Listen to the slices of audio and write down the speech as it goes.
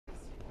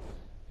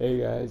Hey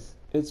guys,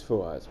 it's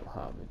Fawaz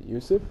Muhammad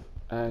Yusuf,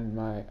 and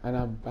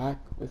I'm back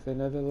with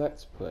another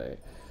Let's Play.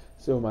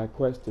 So my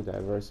quest to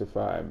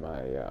diversify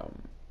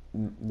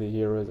the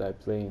heroes I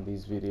play in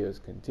these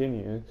videos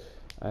continues,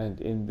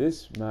 and in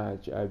this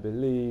match I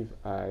believe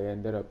I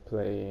ended up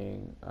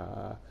playing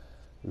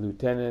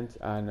Lieutenant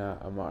Anna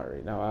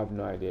Amari. Now I have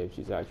no idea if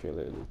she's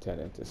actually a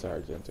lieutenant, a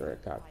sergeant, or a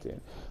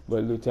captain,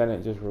 but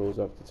lieutenant just rolls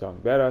off the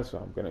tongue better, so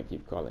I'm gonna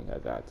keep calling her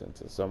that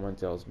until someone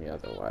tells me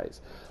otherwise.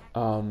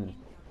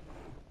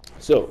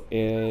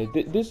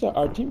 This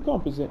our team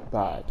comp isn't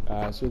bad.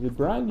 So the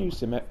brand new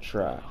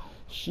Symmetra,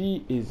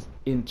 she is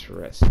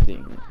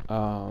interesting.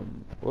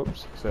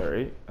 Whoops,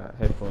 sorry,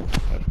 headphones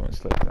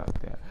slipped out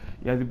there.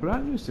 Yeah, the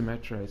brand new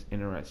Symmetra is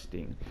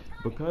interesting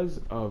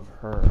because of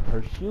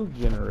her shield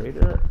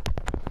generator.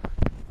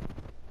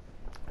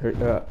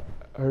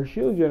 Her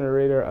shield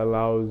generator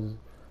allows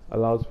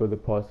for the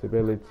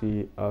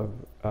possibility of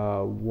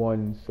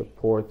one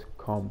support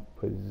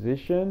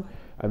composition.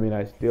 I mean,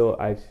 I still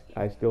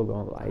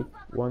don't like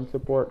one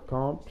support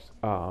comps,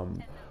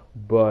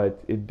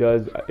 but it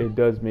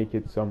does make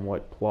it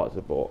somewhat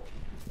plausible,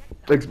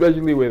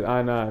 especially with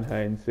Anna and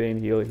her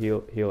insane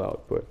heal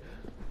output.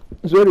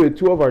 So anyway,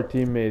 two of our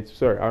teammates,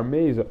 sorry, our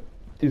Mei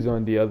is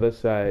on the other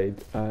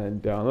side,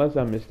 and unless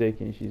I'm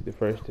mistaken, she's the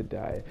first to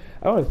die.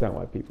 I don't understand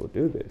why people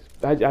do this.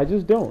 I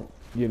just don't.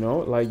 You know,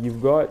 like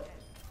you've got.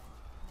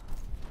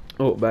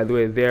 Oh, by the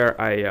way, there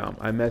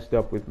I messed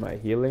up with my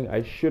healing.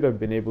 I should have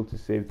been able to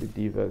save the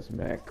Diva's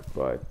mech,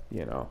 but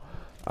you know,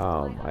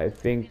 I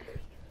think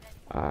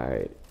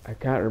I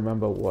can't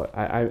remember what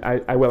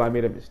well I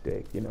made a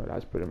mistake. You know,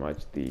 that's pretty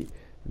much the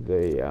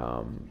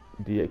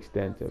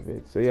extent of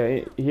it. So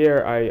yeah,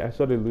 here I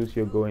saw the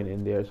Lucio going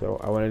in there, so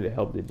I wanted to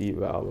help the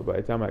Diva out. But by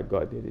the time I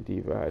got there, the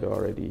Diva had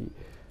already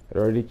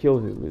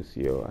killed the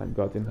Lucio and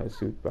gotten her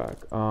suit back.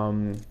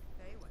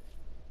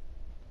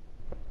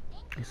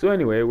 So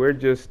anyway, we're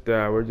just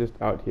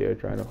out here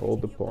trying to hold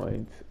the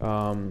point. We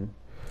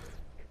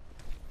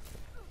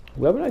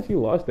haven't actually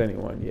lost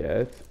anyone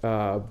yet,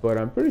 but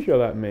I'm pretty sure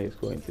that Mei is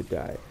going to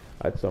die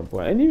at some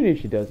point. And even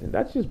if she doesn't,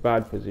 that's just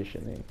bad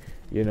positioning.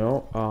 You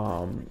know,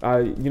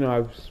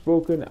 I've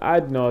spoken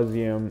ad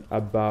nauseum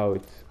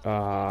about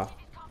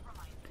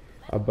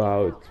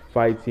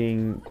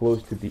fighting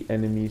close to the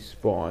enemy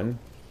spawn,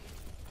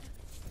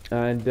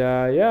 and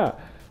yeah.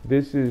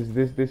 This is.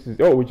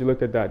 Oh, would you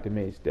look at that? The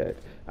Mei's dead.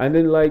 And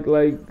then like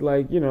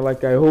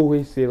like I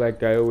always say,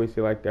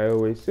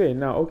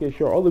 now okay,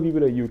 sure, all the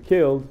people that you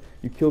killed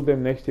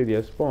them next to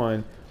their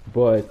spawn,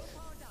 but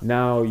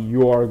now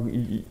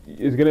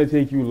it's gonna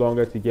take you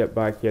longer to get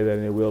back here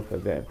than it will for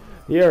them.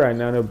 Here I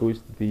nano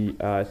boost the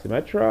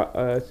Symmetra.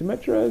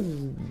 Symmetra's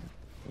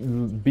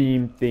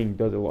beam thing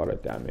does a lot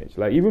of damage.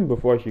 Like even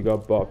before she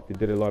got buffed, it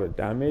did a lot of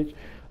damage.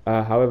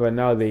 However,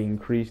 now they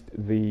increased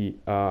the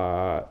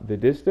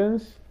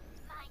distance.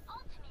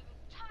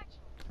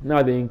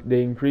 Now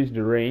they increased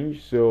the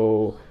range,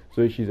 so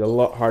she's a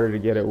lot harder to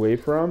get away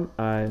from.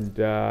 And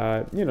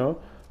you know,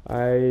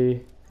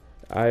 I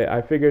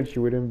figured she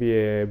wouldn't be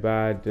a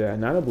bad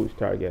nano boost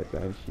target,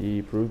 and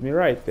she proved me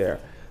right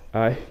there.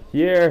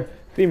 Here,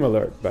 theme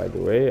alert, by the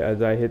way,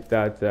 as I hit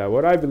that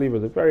what I believe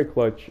was a very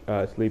clutch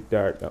sleep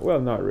dart. Well,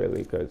 not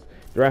really, because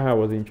Dryhan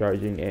wasn't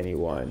charging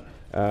anyone.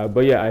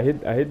 But yeah, I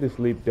hit the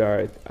sleep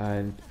dart,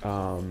 and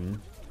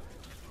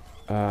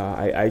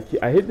I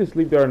hit the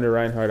sleep dart on the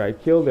Reinhardt. I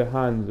killed the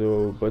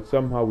Hanzo, but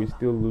somehow we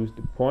still lose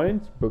the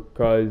points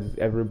because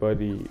a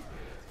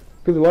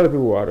lot of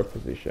people were out of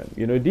position.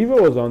 You know, Diva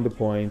was on the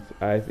point.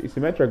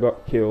 Symmetra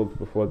got killed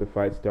before the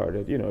fight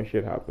started. You know,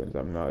 shit happens.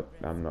 I'm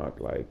not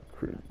like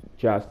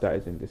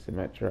chastising the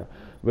Symmetra,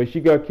 but she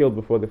got killed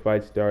before the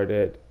fight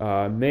started.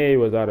 Mei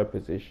was out of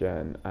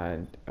position,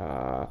 and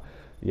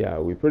yeah,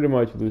 we pretty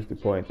much lose the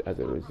point as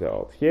a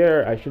result.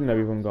 Here, I shouldn't have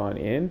even gone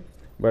in,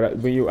 but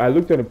I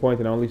looked at the point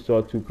and I only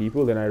saw two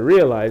people. Then I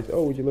realized,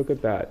 oh, would you look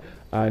at that?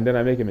 And then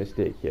I make a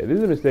mistake here. This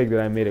is a mistake that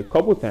I made a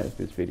couple times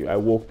this video. I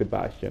woke the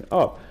Bastion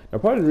up. Now,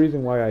 part of the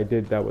reason why I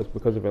did that was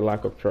because of a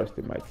lack of trust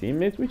in my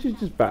teammates, which is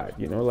just bad,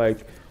 you know,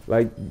 like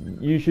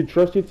you should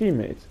trust your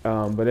teammates.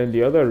 But then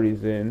the other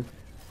reason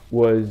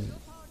was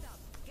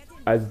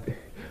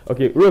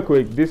okay, real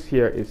quick, this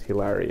here is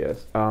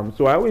hilarious.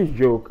 So I always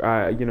joke,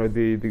 you know,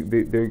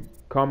 the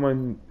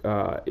common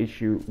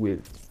issue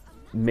with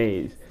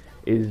Maze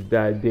is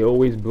that they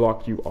always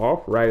block you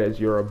off right as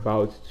you're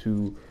about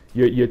to.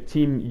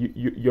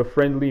 Your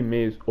friendly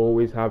Maze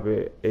always have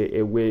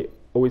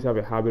always have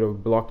a habit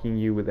of blocking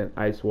you with an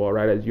ice wall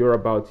right as you're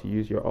about to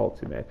use your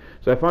ultimate.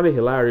 So I found it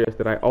hilarious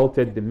that I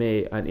ulted the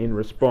Mei, and in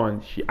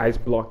response, she ice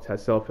walled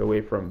herself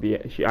away from the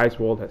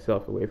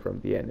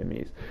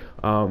enemies.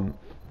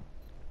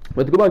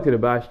 But to go back to the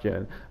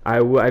Bastion, I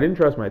didn't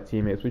trust my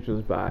teammates, which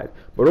was bad.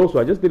 But also,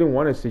 I just didn't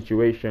want a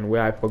situation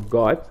where I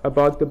forgot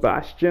about the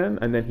Bastion,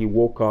 and then he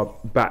woke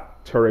up, bat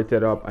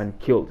turreted up, and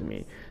killed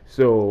me.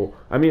 So,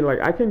 I mean, like,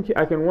 I can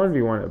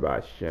 1v1 a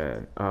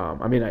Bastion.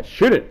 I mean, I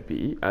shouldn't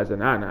be, as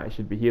an Ana, I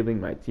should be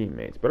healing my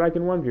teammates. But I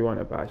can 1v1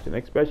 a Bastion,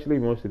 especially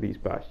most of these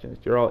Bastions.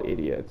 They're all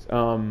idiots.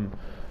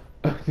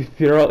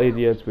 They're all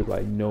idiots with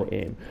like no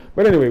aim.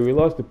 But anyway, we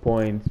lost the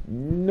point.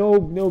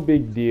 No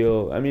big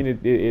deal. I mean,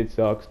 it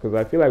sucks because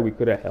I feel like we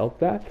could have helped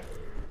that.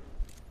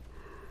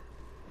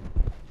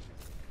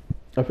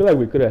 I feel like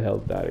we could have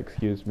helped that.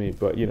 Excuse me,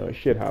 but you know,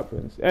 shit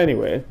happens.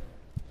 Anyway,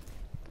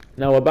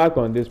 now we're back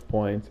on this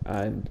point,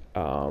 and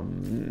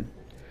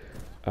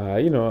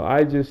you know,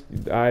 I just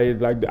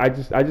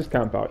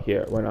camp out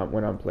here when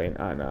I'm playing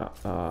Anna.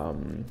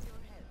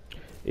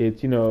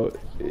 It's, you know,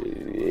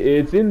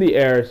 it's in the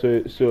air,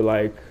 so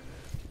like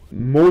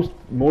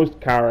most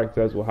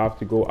characters will have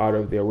to go out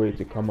of their way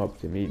to come up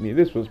to meet me.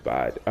 This was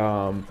bad.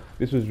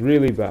 This was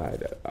really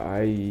bad.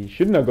 I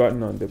shouldn't have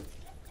gotten on the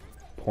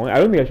point. I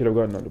don't think I should have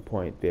gotten on the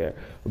point there.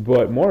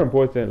 But more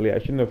importantly, I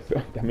shouldn't have.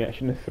 I mean, I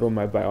shouldn't have thrown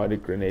my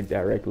biotic grenade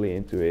directly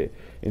into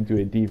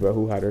a diva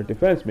who had her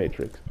defense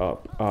matrix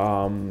up.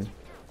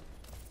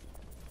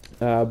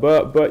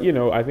 But you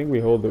know, I think we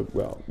hold the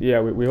well.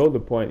 Yeah, we hold the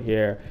point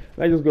here.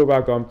 And I just go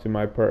back onto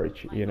my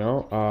perch. You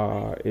know,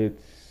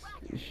 it's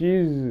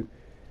she's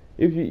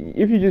if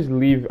you just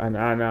leave an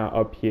Anna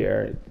up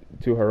here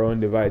to her own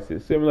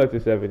devices, similar to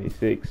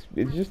 76,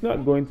 it's just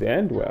not going to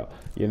end well.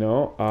 You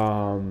know,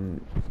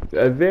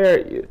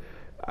 there.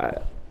 I,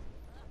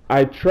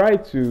 I try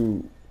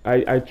to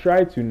I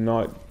try to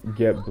not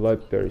get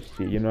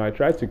bloodthirsty. You know, I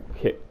try to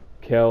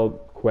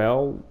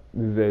quell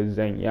the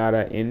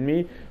Zenyatta in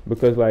me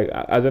because, like,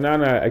 as an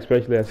Ana,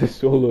 especially as a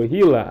solo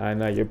healer,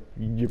 Ana,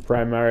 your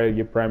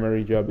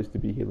primary job is to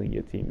be healing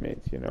your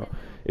teammates. You know,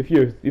 if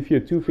you're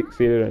too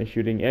fixated on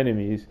shooting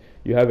enemies,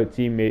 you have a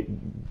teammate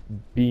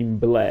being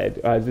bled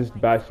as this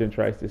Bastion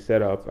tries to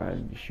set up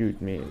and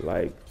shoot me.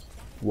 Like,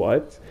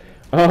 what?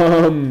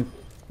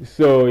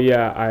 So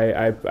yeah,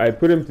 I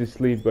put him to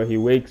sleep, but he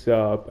wakes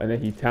up and then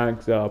he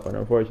tanks up, and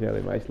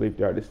unfortunately my sleep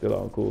dart is still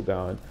on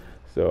cooldown,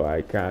 so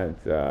I can't.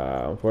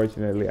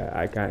 Unfortunately,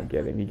 I can't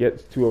get him. He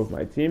gets two of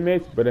my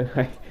teammates, but then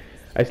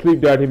I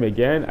sleep dart him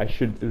again. I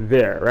should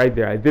right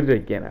there. I did it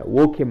again. I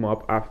woke him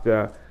up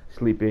after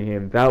sleeping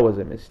him. That was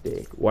a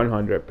mistake,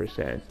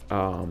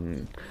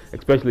 100%.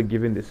 Especially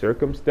given the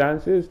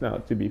circumstances. Now,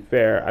 to be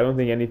fair, I don't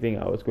think anything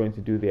I was going to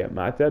do there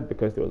mattered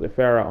because there was a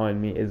Pharah on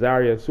me.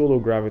 Azaria solo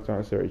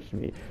graviton surged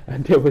me,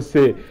 and there was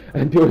a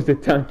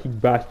tanking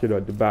Bastion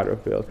on the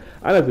battlefield.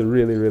 And that's a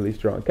really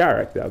strong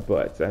character,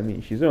 but I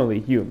mean, she's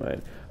only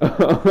human.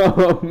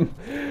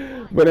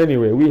 But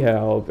anyway, we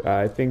held.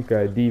 I think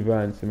Diva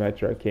and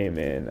Symmetra came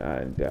in,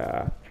 and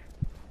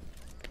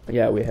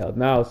yeah, we held.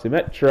 Now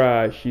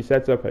Symmetra, she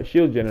sets up her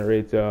shield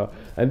generator,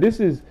 and this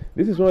is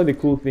one of the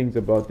cool things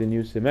about the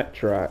new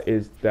Symmetra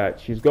is that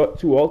she's got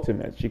two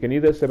ultimates. She can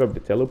either set up the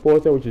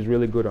teleporter, which is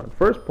really good on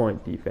first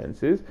point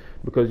defenses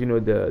because you know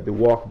the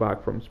walk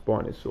back from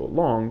spawn is so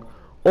long,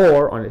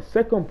 or on a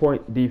second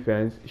point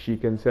defense, she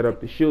can set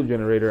up the shield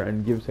generator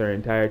and gives her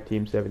entire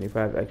team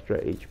 75 extra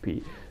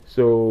HP.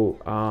 So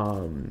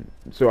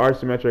so our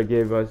Symmetra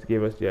gave us the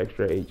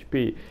extra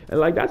HP, and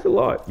like that's a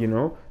lot, you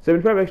know.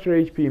 75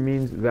 extra HP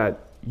means that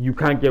you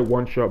can't get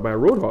one shot by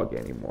Roadhog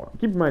anymore.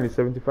 Keep in mind it's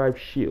 75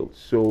 shield,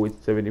 so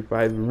it's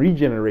 75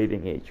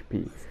 regenerating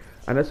HP.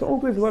 And as someone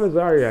who plays a lot of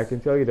Zarya, I can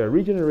tell you that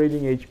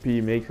regenerating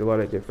HP makes a lot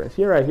of difference.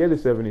 Here I hear the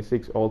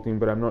 76 ulting,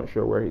 but I'm not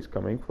sure where he's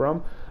coming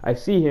from. I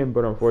see him,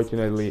 but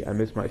unfortunately I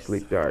missed my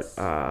sleep dart.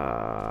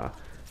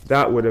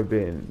 That would have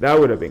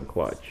been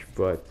clutch,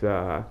 but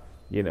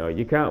you know,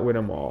 you can't win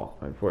them all,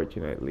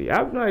 unfortunately. I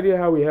have no idea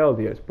how we held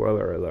here,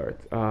 spoiler alert.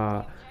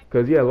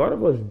 Because, yeah, a lot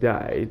of us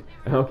died.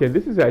 Okay,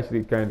 this is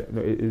actually kind of...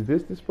 No, is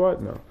this the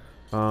spot? No.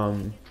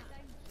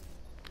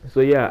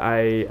 So, yeah,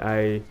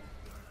 I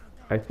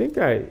think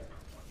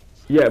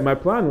yeah, my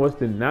plan was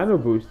to nano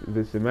boost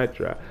the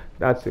Symmetra.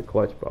 That's a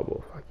clutch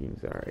bubble. Fucking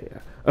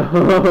Zarya.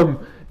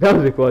 That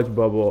was a clutch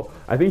bubble.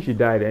 I think she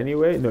died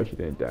anyway. No, she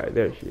didn't die.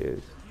 There she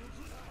is.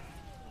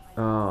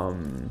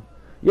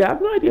 Yeah, I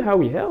have no idea how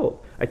we held.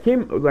 I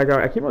came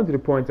onto the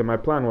point and my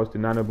plan was to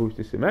nano boost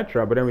the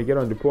Symmetra, but then we get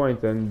on the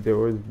point and there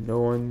was no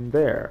one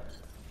there.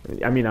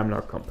 I mean, I'm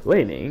not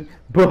complaining,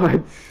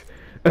 but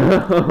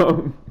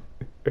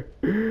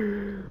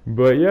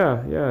but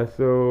yeah.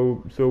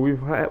 So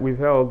we've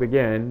held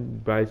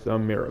again by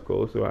some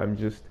miracle. So I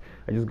just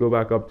go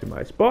back up to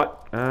my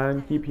spot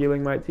and keep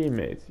healing my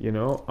teammates. You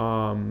know,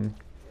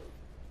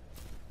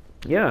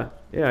 yeah,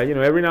 you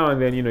know, every now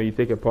and then, you know, you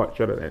take a pot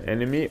shot at an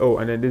enemy. Oh,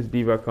 and then this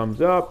diva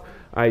comes up.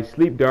 I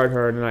sleep dart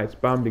her and then I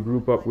spam the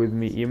group up with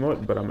me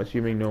emote, but I'm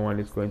assuming no one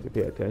is going to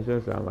pay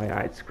attention, so I'm like,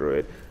 alright, screw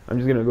it. I'm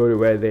just gonna go to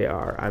where they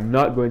are. I'm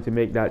not going to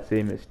make that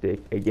same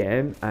mistake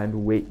again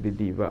and wake the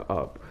diva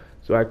up.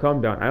 So I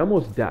come down. I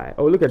almost die.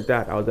 Oh, look at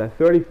that. I was at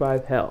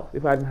 35 health.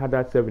 If I hadn't had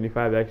that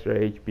 75 extra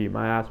HP,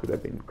 my ass would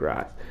have been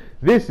grass.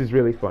 This is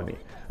really funny.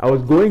 I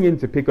was going in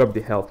to pick up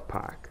the health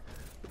pack,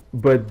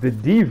 but the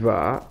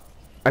diva,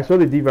 I saw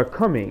the diva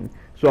coming,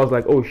 so I was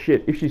like, oh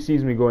shit, if she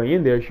sees me going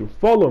in there, she'll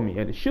follow me,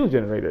 and the shield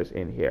generator's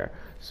in here.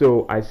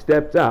 So I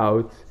stepped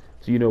out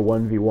to, you know,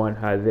 1v1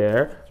 her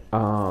there,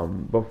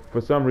 but for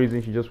some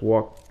reason she just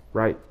walked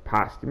right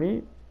past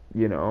me,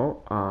 you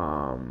know.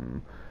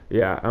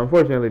 Yeah,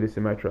 unfortunately the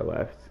Symmetra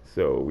left,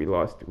 so we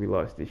lost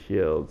the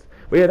shields.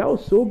 But yeah, that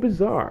was so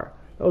bizarre.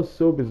 That was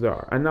so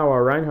bizarre. And now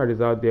our Reinhardt is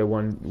out there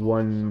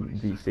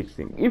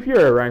 1v16. If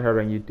you're a Reinhardt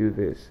and you do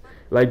this,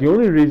 like the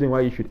only reason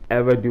why you should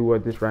ever do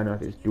what this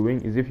Reinhardt is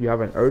doing is if you have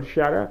an Earth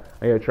Shatter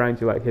and you're trying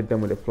to like hit them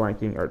with a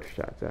flanking Earth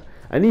Shatter.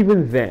 And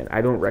even then,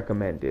 I don't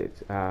recommend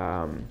it.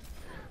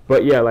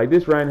 But yeah, like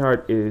this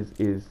Reinhardt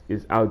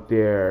is out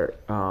there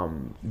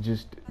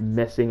just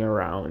messing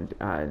around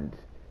and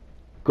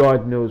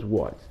God knows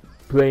what,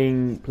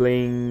 playing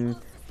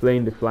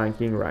the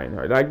flanking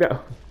Reinhardt like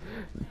that.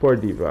 Poor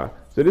Diva.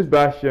 So this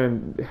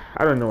Bastion,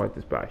 I don't know what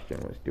this Bastion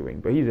was doing,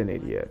 but he's an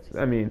idiot.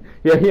 I mean,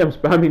 yeah, I'm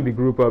spamming the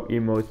group up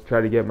emotes to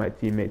try to get my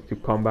teammates to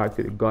come back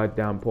to the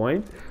goddamn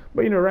point.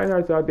 But,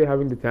 Reinhardt's out there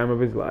having the time of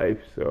his life.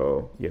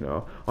 So,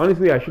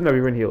 honestly, I shouldn't have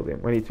even healed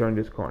him when he turned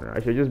this corner. I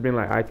should have just been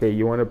like, okay,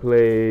 you want to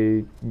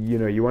play,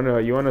 you want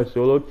to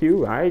solo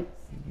queue?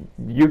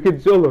 You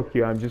can solo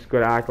queue. I'm just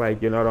going to act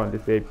like you're not on the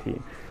same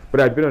team. But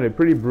I've been on a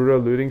pretty brutal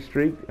looting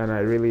streak, and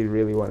I really,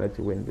 really wanted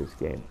to win this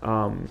game.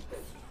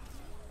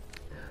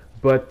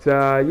 But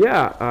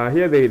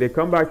here they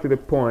come back to the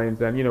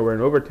point, and we're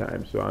in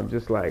overtime. So I'm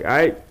just like,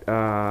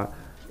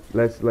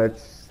 let's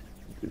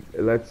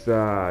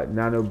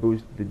nano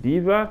boost the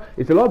Diva.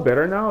 It's a lot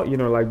better now.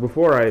 Like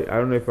before, I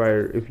don't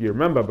know if you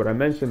remember, but I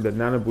mentioned that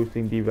nano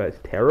boosting Diva is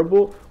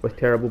terrible. Was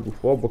terrible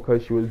before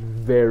because she was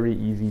very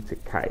easy to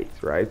kite,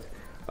 right?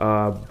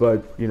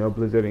 But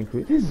Blizzard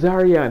increased. This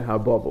Zarya and her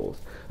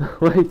bubbles.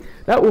 Like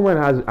that woman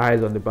has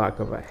eyes on the back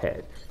of her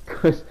head.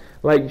 Cause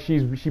like she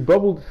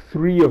bubbled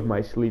 3 of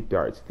my sleep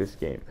darts this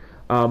game.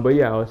 But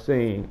yeah, I was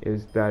saying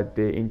is that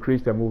they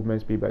increased her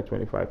movement speed by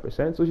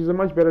 25%. So she's a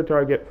much better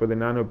target for the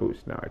nano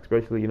boost now,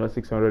 especially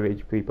 600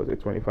 HP plus a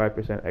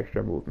 25%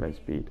 extra movement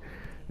speed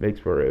makes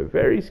for a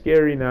very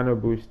scary nano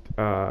boost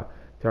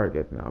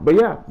target now. But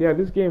yeah,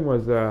 this game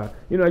was I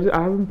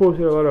haven't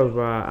posted a lot of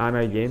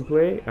Ana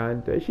gameplay,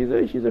 and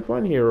she's a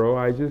fun hero.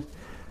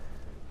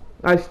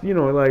 I'm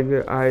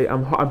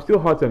still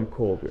hot and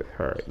cold with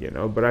her,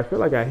 but I feel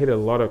like I hit a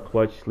lot of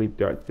clutch sleep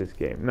darts this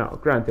game. Now,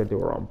 granted, they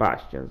were on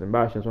Bastions, and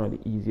Bastion's one of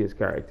the easiest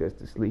characters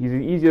to sleep. He's the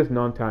easiest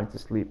non-tank to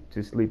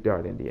sleep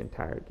dart in the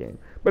entire game.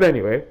 But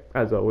anyway,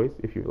 as always,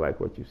 if you like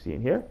what you've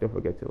seen here, don't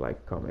forget to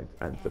like, comment,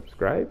 and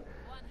subscribe.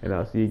 And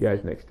I'll see you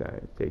guys next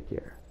time. Take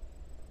care.